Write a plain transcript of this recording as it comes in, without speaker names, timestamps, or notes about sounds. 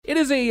It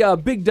is a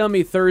Big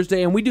Dummy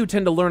Thursday, and we do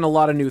tend to learn a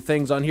lot of new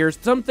things on here.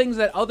 Some things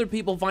that other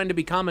people find to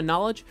be common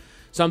knowledge,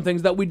 some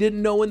things that we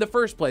didn't know in the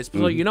first place.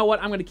 So you know what?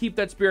 I'm going to keep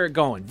that spirit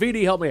going.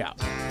 VD, help me out.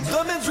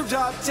 The Men's Room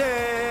Top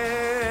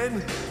 10.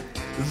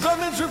 The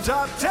Men's Room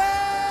Top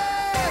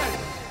 10.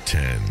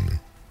 10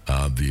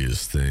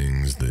 obvious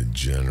things the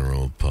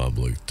general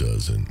public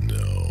doesn't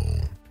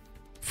know.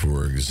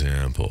 For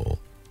example,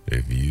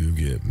 if you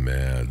get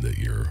mad that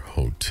your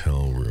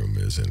hotel room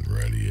isn't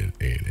ready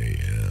at 8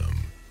 a.m.,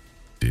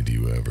 did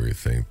you ever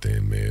think they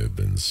may have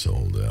been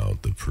sold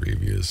out the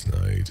previous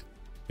night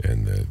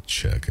and that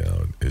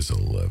checkout is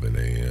 11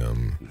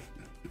 a.m.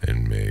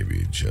 and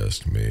maybe,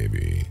 just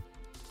maybe,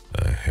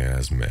 a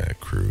hazmat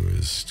crew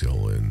is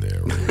still in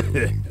there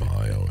removing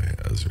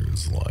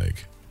biohazards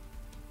like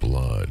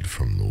blood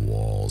from the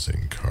walls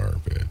and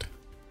carpet?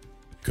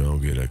 Go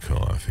get a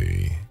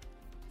coffee.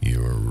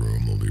 Your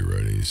room will be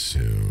ready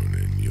soon,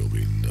 and you'll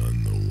be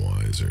none the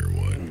wiser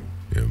what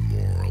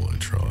immoral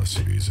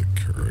atrocities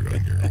occurred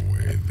on your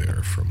way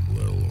there from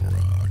Little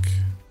Rock.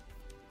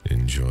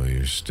 Enjoy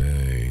your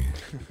stay.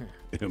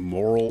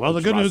 Immoral. Well,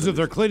 the good news is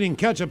they're cleaning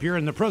ketchup here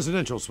in the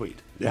presidential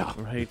suite. Yeah.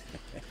 Right.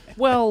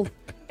 Well,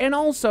 and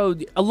also,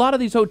 a lot of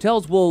these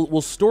hotels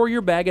will store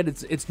your bag, and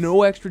it's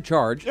no extra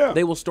charge. Yeah.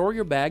 They will store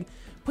your bag.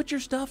 Put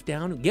your stuff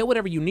down. Get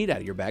whatever you need out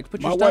of your bag.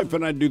 Put your My stuff. wife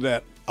and I do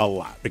that a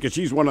lot because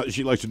she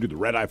likes to do the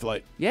red-eye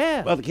flight.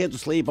 Yeah. Well, the kids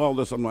asleep, all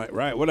this. I'm like,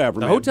 right,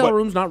 whatever, The man. hotel But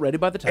room's not ready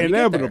by the time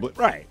inevitably, you get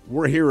there. right.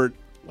 We're here at,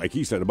 like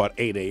he said, about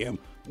 8 a.m.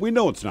 We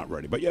know it's not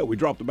ready, but yeah, we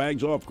drop the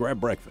bags off, grab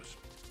breakfast.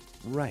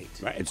 Right.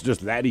 Right. It's just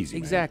that easy,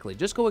 man. Exactly.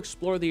 Just go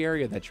explore the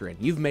area that you're in.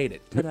 You've made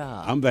it.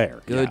 Ta-da. I'm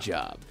there. Good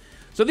Yeah. job.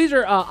 So these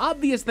are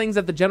obvious things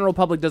that the general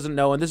public doesn't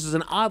know, and this is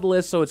an odd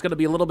list, so it's going to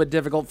be a little bit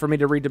difficult for me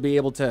to read to be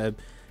able to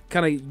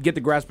kind of get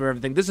the grasp of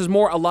everything. This is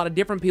more a lot of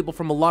different people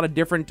from a lot of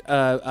different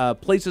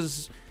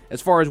places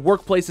as far as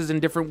workplaces in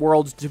different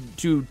worlds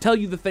to tell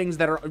you the things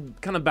that are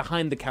kind of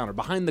behind the counter,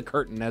 behind the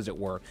curtain, as it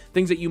were.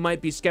 Things that you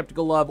might be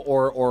skeptical of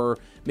or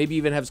maybe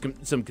even have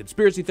some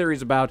conspiracy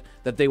theories about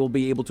that they will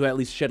be able to at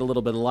least shed a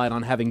little bit of light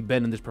on having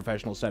been in this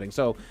professional setting.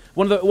 So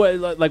one of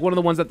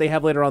the ones that they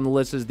have later on the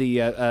list is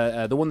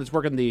the one that's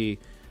working the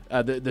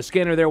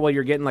scanner there while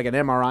you're getting like an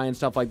MRI and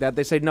stuff like that.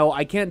 They say, no,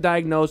 I can't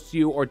diagnose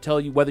you or tell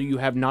you whether you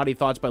have naughty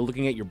thoughts by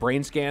looking at your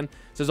brain scan.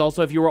 It says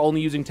also if you were only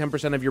using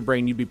 10% of your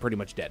brain, you'd be pretty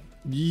much dead.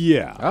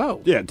 Yeah.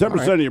 Oh, Yeah, 10% all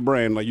right. of your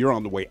brain, like you're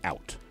on the way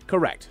out.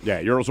 Correct. Yeah,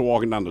 you're also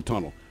walking down the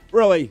tunnel.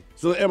 Really?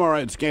 So the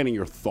MRI is scanning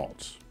your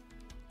thoughts.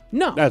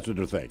 No. That's what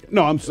they're thinking.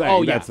 No, I'm saying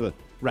Oh, yeah. that's the...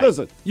 Right.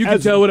 Listen, You can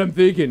as- tell what I'm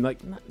thinking. Like,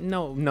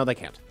 no, they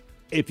can't.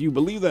 If you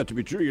believe that to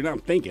be true, you're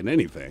not thinking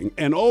anything.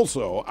 And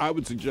also, I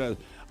would suggest,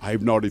 I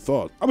have naughty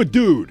thoughts. I'm a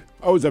dude.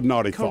 I always have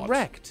naughty thoughts.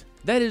 Correct.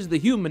 That is the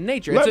human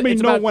nature. Let me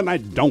it's know about, when I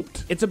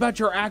don't. It's about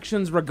your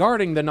actions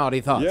regarding the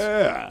naughty thoughts.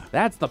 Yeah.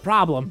 That's the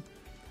problem.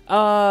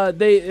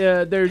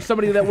 There's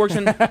somebody that works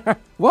in...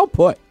 Well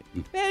put.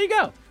 There you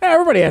go.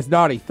 Everybody has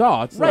naughty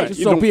thoughts. Right. Just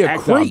You don't don't be a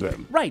act on creep.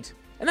 them. Right.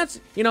 And that's,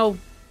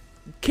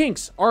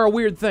 kinks are a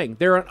weird thing.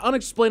 They're an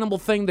unexplainable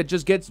thing that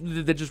just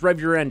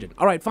revs your engine.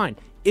 All right, fine.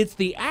 It's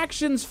the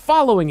actions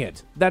following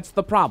it that's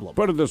the problem.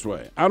 Put it this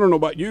way. I don't know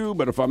about you,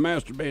 but if I'm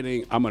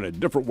masturbating, I'm in a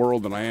different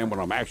world than I am when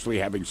I'm actually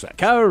having sex.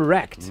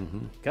 Correct.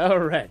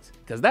 Correct.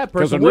 Because that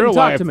Because person in real wouldn't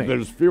talk life, to me.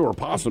 there's fewer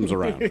possums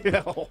around.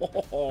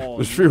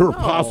 There's fewer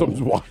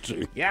possums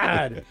watching.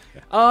 God.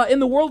 In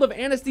the world of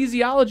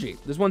anesthesiology,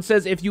 this one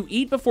says, if you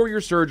eat before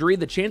your surgery,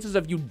 the chances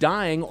of you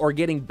dying or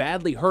getting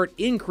badly hurt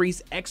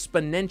increase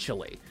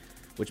exponentially,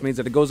 which means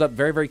that it goes up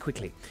very, very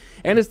quickly.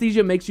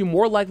 Anesthesia makes you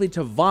more likely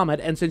to vomit,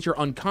 and since you're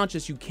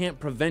unconscious, you can't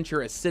prevent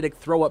your acidic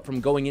throw-up from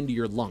going into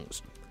your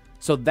lungs.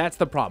 So that's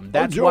the problem.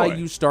 That's joy. why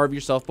you starve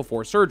yourself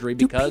before surgery,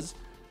 because...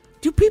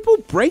 Do people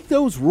break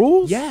those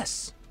rules?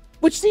 Yes.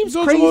 Which seems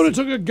So crazy. Simona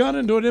took a gun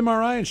into an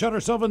MRI and shot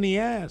herself in the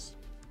ass.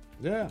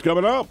 Yeah.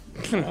 Coming up.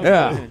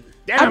 Yeah.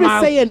 I'm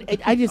just saying,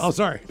 Oh,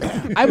 sorry.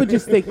 I would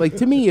just think, like,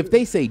 to me, if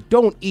they say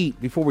don't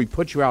eat before we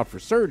put you out for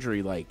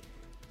surgery, like,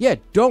 yeah,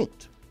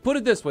 don't. Put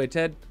it this way,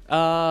 Ted.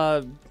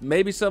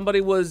 Maybe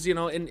somebody was, in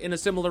a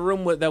similar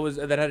room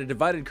that had a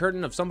divided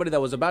curtain of somebody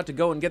that was about to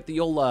go and get the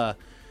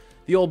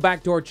old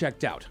back door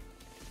checked out.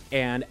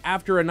 And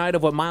after a night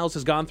of what Miles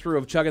has gone through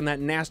of chugging that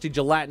nasty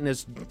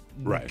gelatinous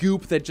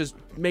goop that just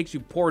makes you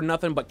pour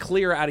nothing but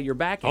clear out of your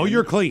back end, Oh,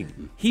 you're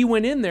clean. he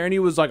went in there and he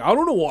was like, I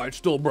don't know why it's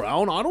still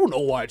brown. I don't know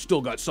why it's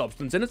still got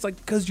substance. And it's like,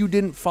 because you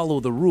didn't follow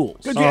the rules.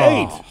 Because you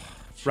ate.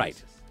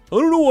 Right. I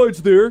don't know why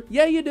it's there.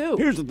 Yeah, you do.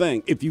 Here's the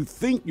thing. If you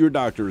think your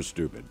doctor is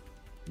stupid,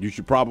 you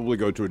should probably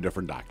go to a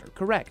different doctor.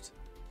 Correct.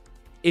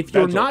 If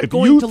you're That's all. not If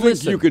going you to think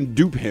listen. you can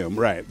dupe him,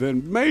 right,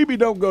 then maybe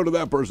don't go to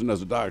that person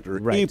as a doctor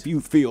Right. if you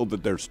feel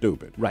that they're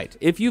stupid. Right.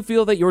 If you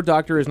feel that your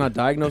doctor is not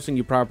diagnosing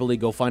you properly,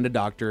 go find a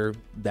doctor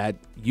that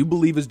you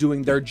believe is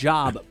doing their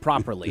job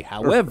properly.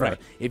 However,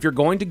 if you're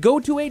going to go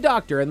to a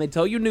doctor and they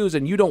tell you news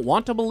and you don't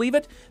want to believe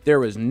it,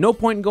 there is no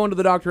point in going to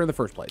the doctor in the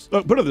first place.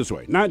 Look, put it this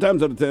way. 9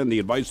 times out of 10, the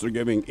advice they're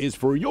giving is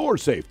for your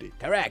safety.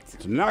 Correct.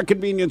 It's not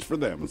convenience for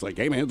them. It's like,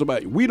 hey, man, it's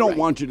about you. We don't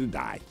want you to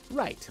die.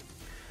 Right.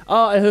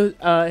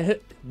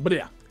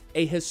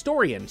 A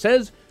historian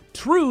says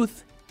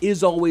truth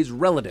is always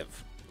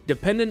relative,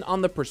 dependent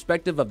on the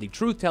perspective of the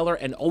truth teller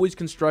and always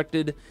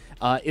constructed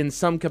in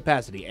some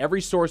capacity.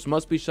 Every source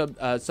must be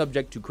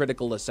subject to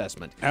critical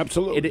assessment.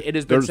 Absolutely. It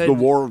has been There's said, the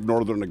War of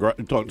Northern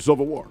Aggression,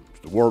 Civil War.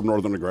 It's the War of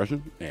Northern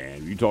Aggression.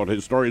 And you talk to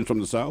historians from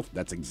the South,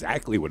 that's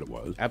exactly what it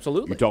was.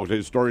 Absolutely. You talk to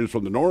historians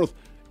from the North,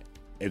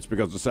 it's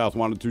because the South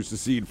wanted to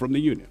secede from the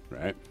Union,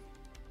 right?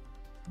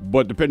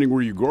 But depending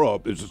where you grow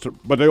up,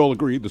 but they all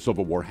agree the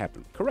Civil War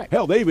happened. Correct.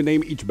 Hell, they even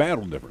name each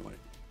battle differently.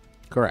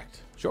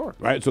 Correct. Sure.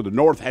 Right, so the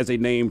North has a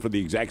name for the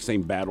exact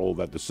same battle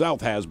that the South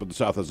has, but the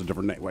South has a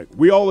different name. Like,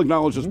 we all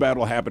acknowledge this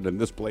battle happened in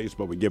this place,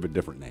 but we give it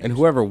different names. And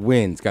whoever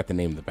wins got the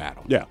name of the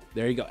battle. Yeah.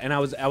 There you go. And I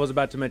was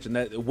about to mention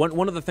that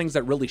one of the things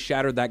that really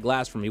shattered that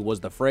glass for me was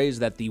the phrase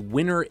that the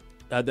winner,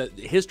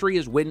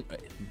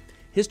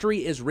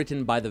 history is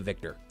written by the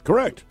victor.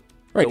 Correct.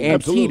 Right. Oh,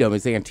 absolutely. Antietam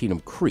is Antietam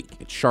Creek.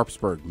 It's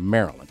Sharpsburg,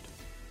 Maryland.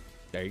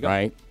 There you go.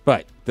 Right?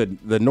 But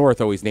the North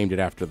always named it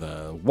after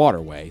the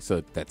waterway,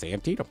 so that's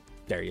Antietam.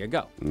 There you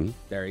go.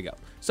 There you go.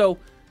 So,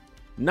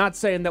 not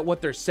saying that what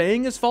they're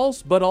saying is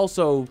false, but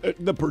also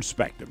The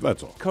perspective,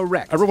 that's all.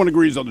 correct. Everyone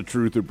agrees on the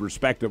truth and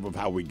perspective of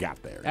how we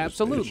got there.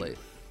 Absolutely.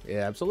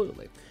 Yeah,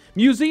 absolutely.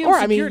 Museum Or,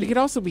 I mean, security. it could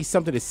also be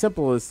something as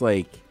simple as,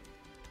 like,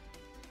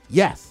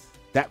 yes,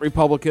 that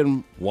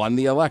Republican won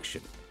the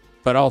election,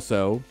 but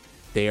also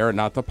they are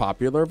not the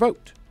popular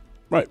vote.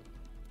 Right.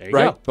 there you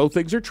Right? go. Both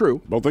things are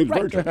true. Both things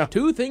are very true.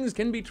 Two things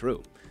can be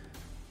true.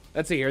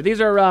 Let's see here. These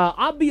are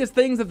obvious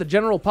things that the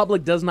general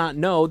public does not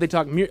know. They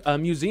talk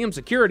museum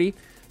security.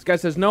 This guy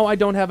says, no, I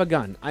don't have a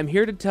gun. I'm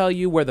here to tell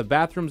you where the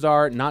bathrooms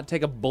are, not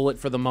take a bullet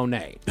for the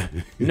Monet.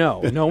 No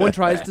one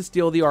tries to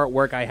steal the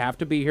artwork. I have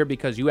to be here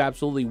because you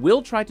absolutely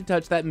will try to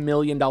touch that $1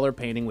 million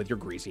painting with your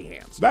greasy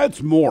hands.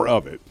 That's more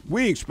of it.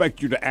 We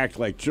expect you to act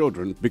like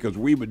children because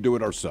we would do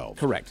it ourselves.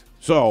 Correct.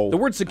 So The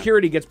word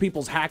security gets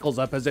people's hackles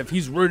up as if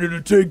he's ready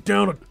to take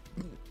down a...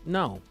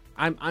 No,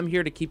 I'm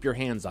here to keep your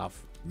hands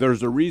off.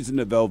 there's a reason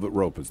the velvet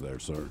rope is there,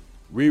 sir.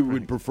 We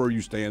would prefer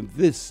you stay on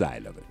this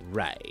side of it.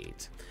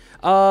 Right.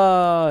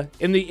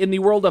 In the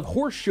world of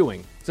horseshoeing,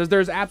 it says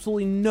there's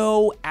absolutely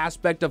no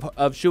aspect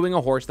of shoeing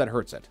a horse that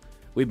hurts it.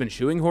 We've been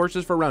shoeing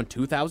horses for around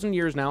 2,000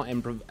 years now,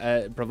 and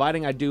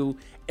providing I do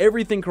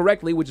everything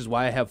correctly, which is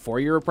why I have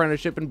 4-year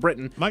apprenticeship in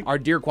Britain, Mike- our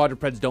deer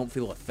quadrupeds don't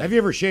feel a thing. Have you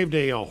ever shaved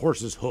a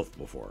horse's hoof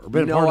before or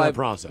been part of that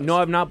process? No,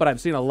 I've not, but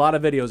I've seen a lot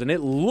of videos, and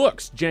it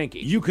looks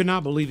janky. You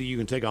cannot believe that you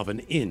can take off an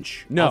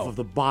inch No. off of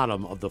the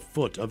bottom of the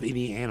foot of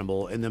any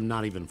animal and them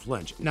not even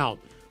flinch. Now,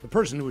 the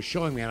person who was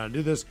showing me how to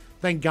do this,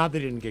 thank God they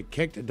didn't get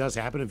kicked. It does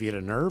happen if you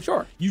hit a nerve.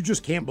 Sure. You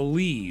just can't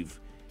believe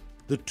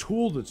the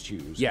tool that's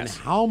used Yes.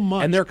 and how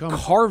much And they're comes.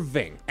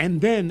 carving. And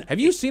then Have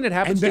you seen it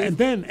happen, and then, Steve? and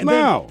then and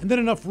No. then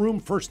enough room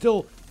for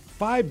still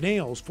 4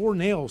 nails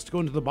to go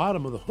into the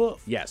bottom of the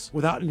hoof. Yes.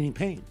 Without any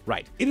pain.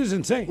 Right. It is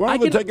insane. Rather I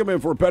than can- take him in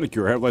for a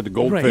pedicure, have like the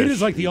goldfish. It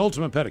is like the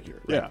ultimate pedicure.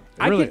 Yeah.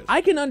 It really is.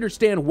 I can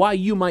understand why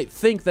you might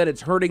think that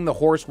it's hurting the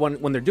horse when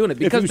they're doing it If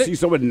because you they- see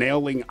someone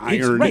nailing iron,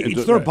 It's, right, into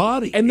it's their right.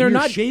 body. And they're you're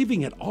not-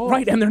 shaving it off.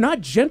 right, and they're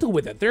not gentle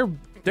with it. They're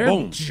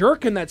Boom.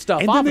 jerking that stuff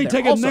And off. then they of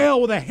there. take a Also-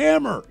 nail with a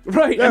hammer.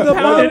 right, And and the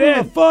pound bottom it of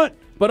in. the foot.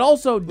 But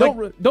also,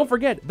 don't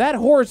forget that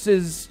horse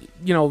is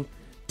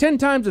 10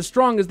 times as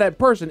strong as that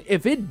person.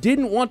 If it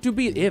didn't want to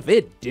be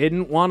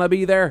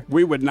there,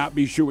 We would not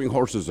be shoeing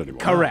horses anymore.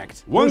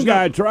 Correct. One There's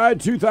guy tried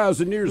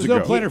 2,000 years There's ago.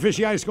 no plantar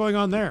fasciitis going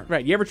on there.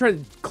 right? You ever try to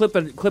clip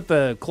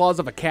the claws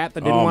of a cat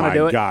that didn't Oh want to my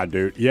do it? God,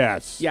 dude!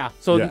 Yes. Yeah,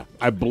 so yeah.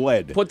 I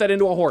bled. Put that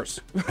into a horse.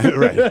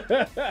 right.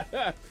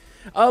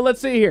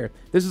 Let's see here.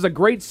 This is a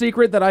great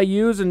secret that I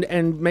use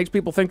and makes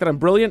people think that I'm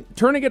brilliant.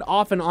 Turning it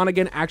off and on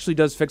again actually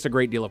does fix a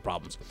great deal of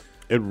problems.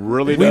 It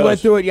really We does. went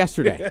through it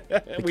yesterday.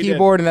 The We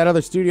keyboard in that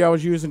other studio I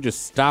was using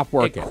just stopped It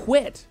working.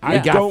 quit. I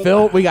Yeah.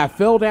 don't- We got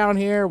Phil down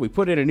here. We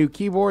put in a new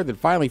keyboard. Then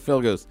finally Phil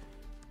goes,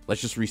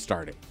 let's just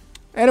restart it.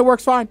 And it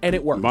works fine. And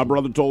it worked. My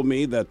brother told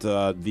me that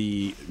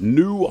the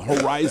New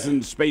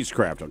Horizons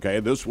spacecraft, okay,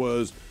 this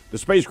was the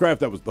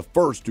spacecraft that was the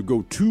first to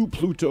go to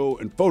Pluto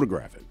and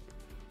photograph it.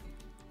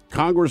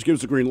 Congress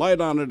gives the green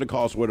light on it. It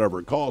costs whatever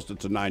it costs.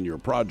 It's a 9-year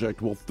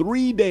project. Well,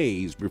 3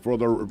 days before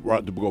they're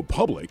about to go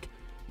public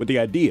with the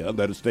idea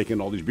that it's taking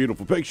all these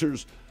beautiful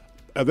pictures,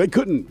 they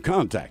couldn't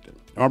contact it.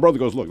 And my brother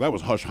goes, look, that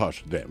was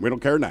hush-hush then. We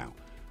don't care now.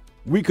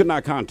 We could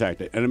not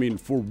contact it. And I mean,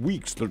 for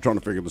weeks, they're trying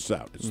to figure this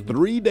out. It's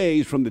 3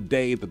 days from the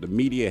day that the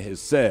media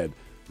has said,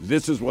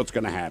 this is what's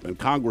going to happen.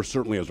 Congress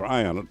certainly has their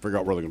eye on it, figure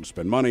out where they're going to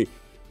spend money.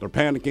 They're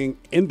panicking.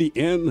 In the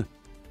end,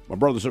 my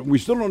brother said, we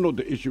still don't know what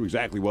the issue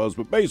exactly was,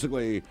 but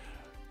basically,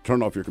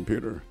 turn off your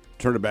computer,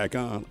 turn it back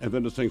on, and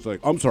then this thing's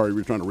like, I'm sorry,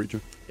 we're trying to reach you.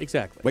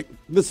 Exactly. Like,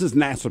 this is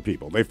NASA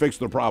people. They fixed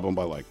their problem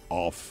by like,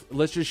 off.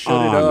 Let's just shut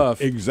on. it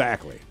off.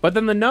 Exactly. But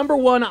then the number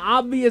one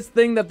obvious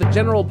thing that the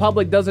general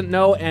public doesn't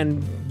know,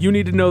 and you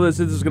need to know this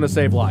is going to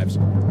save lives.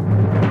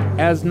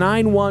 As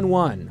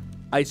 911,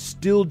 I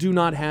still do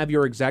not have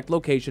your exact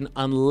location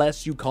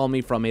unless you call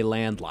me from a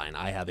landline.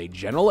 I have a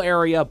general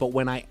area, but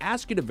when I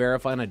ask you to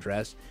verify an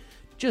address,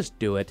 just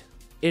do it.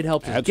 It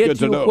helps us That's get good to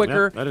to you know.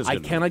 quicker. Yep, that is I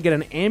good to cannot get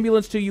an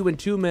ambulance to you in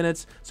 2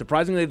 minutes.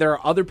 Surprisingly, there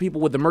are other people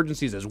with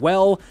emergencies as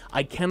well.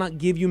 I cannot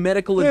give you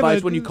medical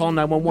advice when you call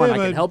 911.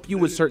 I can help you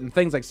with certain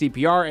things like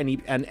CPR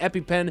and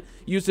EpiPen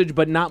usage,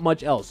 but not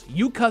much else.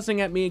 You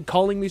cussing at me and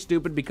calling me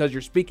stupid because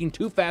you're speaking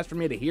too fast for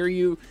me to hear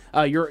you,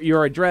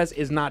 your address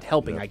is not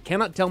helping. I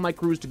cannot tell my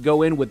crews to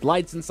go in with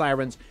lights and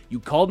sirens.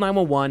 You called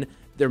 911.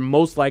 They're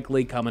most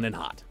likely coming in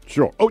hot.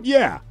 Sure. Oh,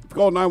 yeah. If you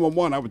call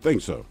 911, I would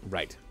think so.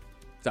 Right.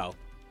 So,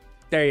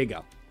 there you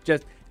go.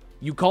 Just,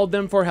 you called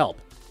them for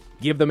help.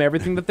 Give them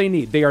everything that they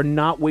need. They are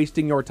not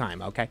wasting your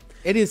time, okay?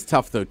 It is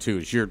tough though too.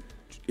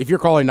 If you're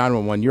calling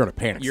 911, you're in a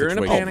panic You're in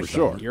situation. a panic. for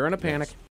sure. You're in a panic.